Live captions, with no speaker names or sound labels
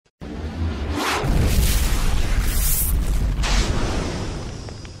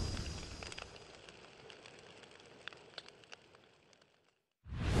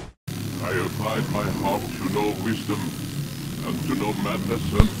incline my heart to know wisdom and to know madness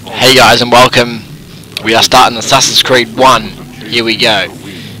and folly. Hey guys, and welcome. We are starting Assassin's Creed 1. Here we go.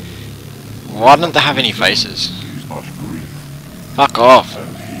 Why don't they have any faces? He's not grief, Fuck off.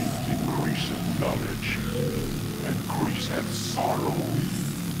 and he increaseth knowledge, increaseth sorrow.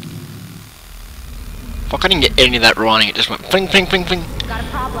 Fuck, I didn't get any of that writing, it just went pling pling pling pling. Got a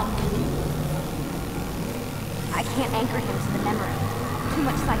problem. I can't anchor him to the memory. Too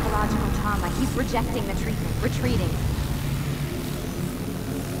much psychological trauma. He's rejecting the treatment, retreating.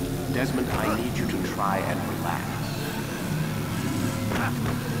 Desmond, I need you to try and relax.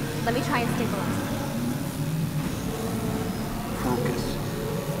 Let me try and stabilize him. Focus.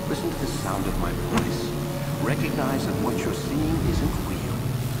 Listen to the sound of my voice. Recognize that what you're seeing isn't real.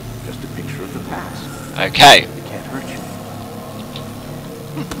 Just a picture of the past. Okay. It can't hurt you.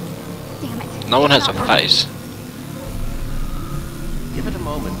 Damn it. No one has a Not working. face. Give it a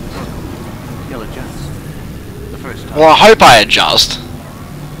moment. He'll adjust. The first time. Well, I hope I adjust.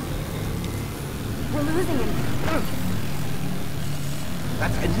 We're losing him.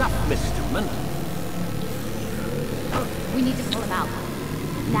 That's enough, Mr. Stillman. We need to pull him out.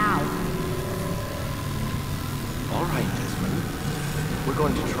 Now. All right, Desmond. We're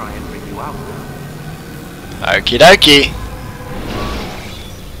going to try and bring you out now. Okie dokie.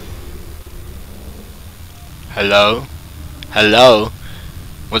 Hello? Hello?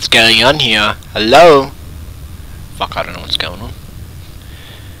 What's going on here? Hello? Fuck, I don't know what's going on.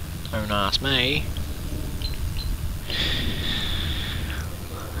 Don't ask me.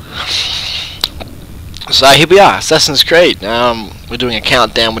 So here we are, Assassin's Creed. We're doing a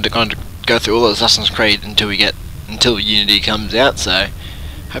countdown. We're going to go through all of Assassin's Creed until Unity comes out. So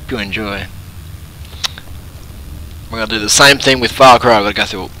hope you enjoy. We're gonna do the same thing with Far Cry. We're gonna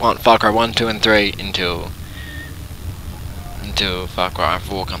go through Far Cry 1, 2, and 3 until Far Cry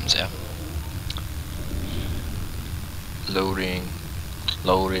 4 comes out. Loading,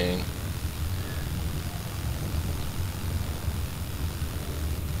 loading.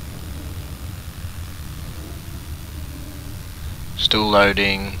 Still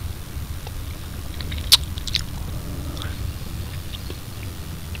loading.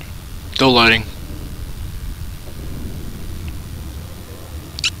 Still loading.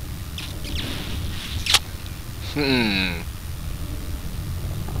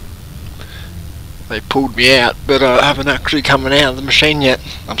 They pulled me out, but I haven't actually coming out of the machine yet.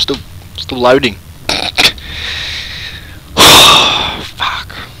 I'm still loading.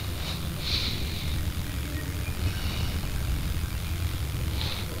 Fuck.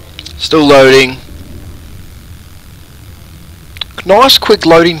 Still loading. Nice quick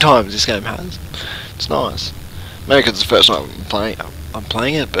loading times this game has. It's nice. Maybe because it's the first time I'm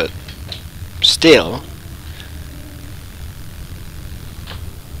playing it, but still.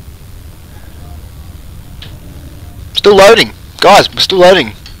 Still loading. Guys, we're still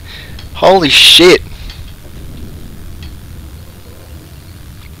loading. Holy shit.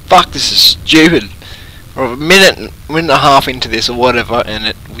 Fuck, this is stupid. We're a minute and a half into this or whatever,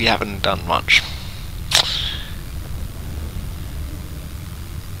 and we haven't done much.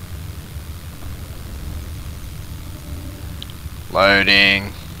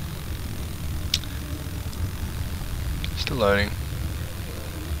 Loading. Still loading.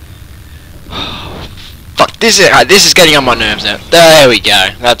 Fuck, this is getting on my nerves now. There we go.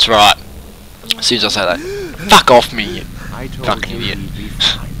 That's right. As soon as I say that. Fuck off me, you I told fucking you idiot. you'd be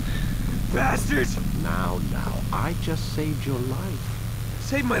fine. Bastards! Now, I just saved your life.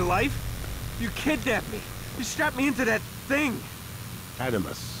 Saved my life? You kidnapped me. You strapped me into that thing.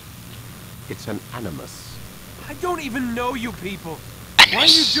 Animus. It's an animus. I don't even know you people. Why are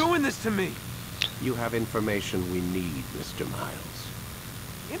you doing this to me? You have information we need, Mr. Miles.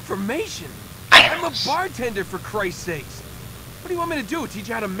 Information? I'm a bartender, for Christ's sakes. What do you want me to do? Teach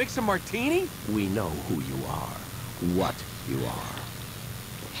you how to mix a martini? We know who you are. What you are.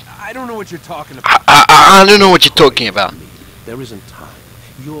 I don't know what you're talking about. I don't know what you're talking about. There isn't time.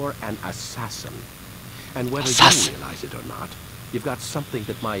 You're an assassin. And whether Assassin. you realize it or not, you've got something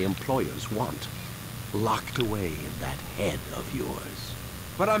that my employers want. Locked away in that head of yours.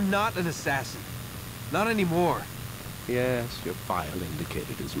 But I'm not an assassin. Not anymore. Yes, your file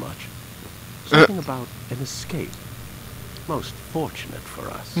indicated as much. Something about an escape. Most fortunate for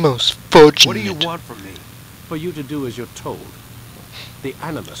us. Most fortunate. What do you want from me? For you to do as you're told. The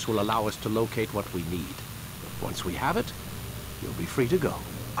Animus will allow us to locate what we need. Once we have it, you'll be free to go.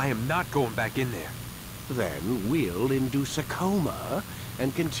 I am not going back in there. Then we'll induce a coma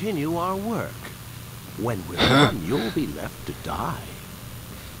and continue our work. When we're done, you'll be left to die.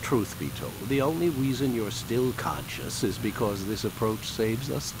 Truth be told, the only reason you're still conscious is because this approach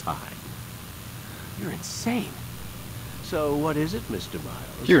saves us time. You're insane. So what is it, Mr.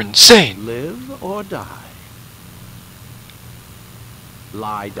 Miles? You're insane. Live or die?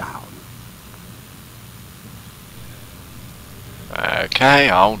 Lie down. Okay,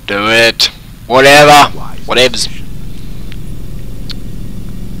 I'll do it. Whatever. Wise Whatever's. decision.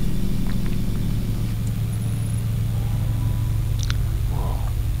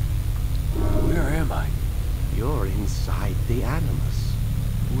 Where am I? You're inside the Animus.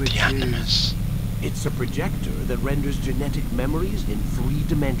 Which The Animus. It's a projector that renders genetic memories in 3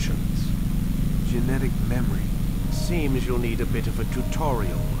 dimensions. is genetic memory. Seems you'll need a bit of a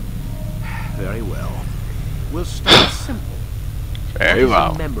tutorial. Very well. We'll start simple. Very What is a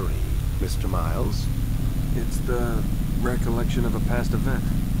well. memory, Mr. Miles? It's the recollection of a past event.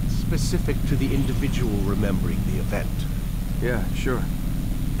 Specific to the individual remembering the event. Yeah, sure.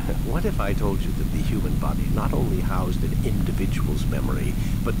 What if I told you that the human body not only housed an individual's memory,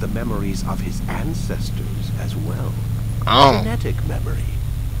 but the memories of his ancestors as well? Oh. Genetic memory,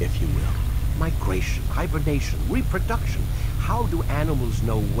 if you will. Migration, hibernation, reproduction. How do animals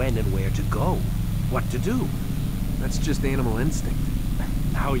know when and where to go? What to do? That's just animal instinct.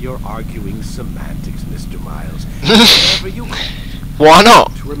 Now you're arguing semantics, Mr. Miles. Whatever you call it. Why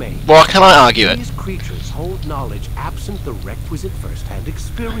not? To remain. Why can't I argue it? These creatures hold knowledge absent the requisite first-hand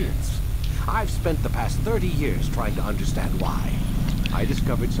experience. I've spent the past 30 years trying to understand why. I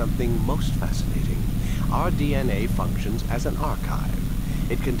discovered something most fascinating. Our DNA functions as an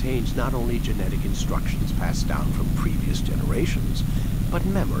archive. It contains not only genetic instructions passed down from previous generations, but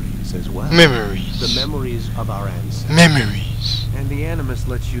memories as well. Memories. The memories of our ancestors. Memories. And the Animus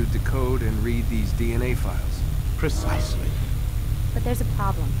lets you decode and read these DNA files. Precisely. But there's a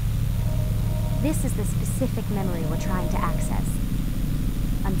problem. This is the specific memory we're trying to access.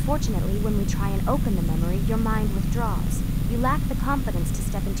 Unfortunately, when we try and open the memory, your mind withdraws. You lack the confidence to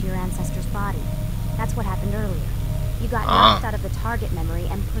step into your ancestor's body. That's what happened earlier. You got knocked out of the target memory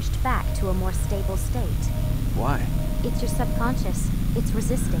and pushed back to a more stable state. Why? It's your subconscious. It's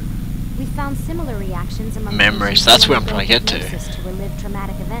resisting. We found similar reactions among Memories, patients that's who where I'm trying to get to. undergo hypnosis to relive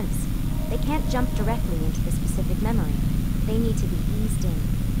traumatic events. They can't jump directly into the specific memory. They need to be eased in.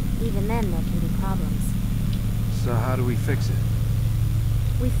 Even then, there can be problems. So how do we fix it?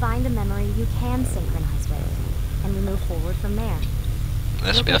 We find a memory you can synchronize with, and we move forward from there.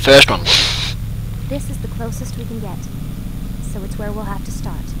 This will be the first one. This is the closest we can get, so it's where we'll have to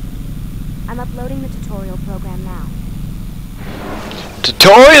start. I'm uploading the tutorial program now.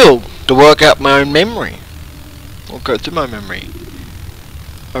 Tutorial to work out my own memory. I'll go through my memory.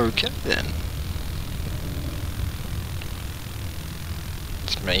 Okay then.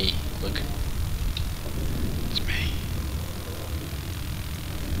 It's me. Look. It's me.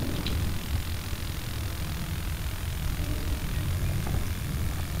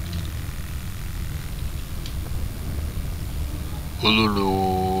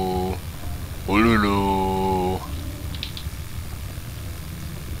 Ululu. Ululu.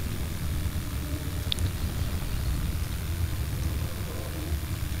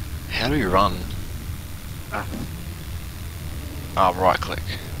 How do you run? Oh, right click.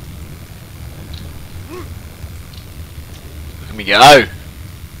 Let me go. Let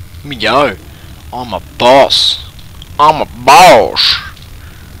me go. I'm a boss. I'm a boss.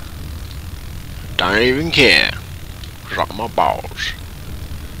 Don't even care. 'Cause I'm a boss.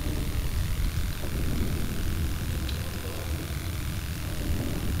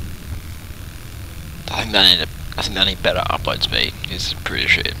 I think that need better upload speed. It's pretty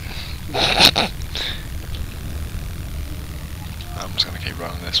shit. I'm just gonna keep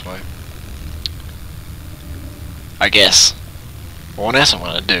running this way. I guess. What else I'm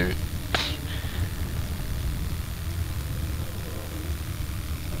gonna do?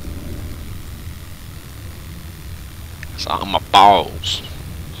 So I'm a balls.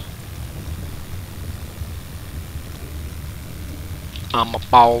 I'm a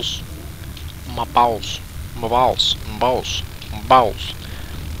balls. I'm a balls. I'm a balls. I'm a balls. I'm a balls.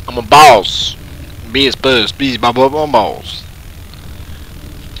 I'm a boss. Be buzz. Be my balls.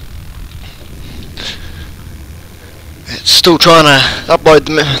 It's still trying to upload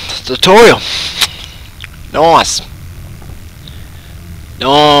the tutorial. Nice.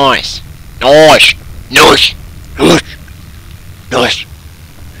 Nice. Nice. Nice. Nice. Nice.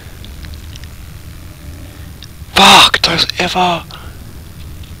 Fuck, it takes ever.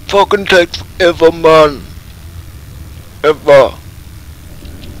 Fucking takes forever, man. Ever.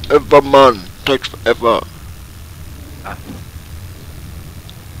 Ever, man. Takes forever.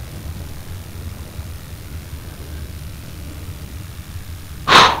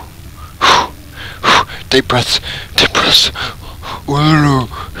 Deep breaths. Deep breaths. Ulu.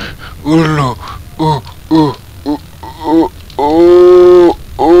 Ulu. Got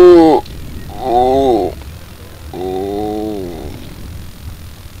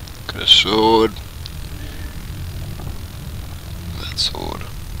a sword. That sword.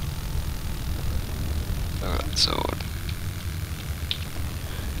 That sword.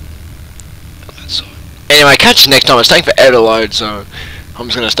 That sword. Anyway, catch you next time. It's taking forever to load, so I'm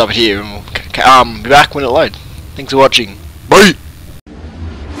just gonna stop it here, and we'll be back when it loads. Thanks for watching. Bye.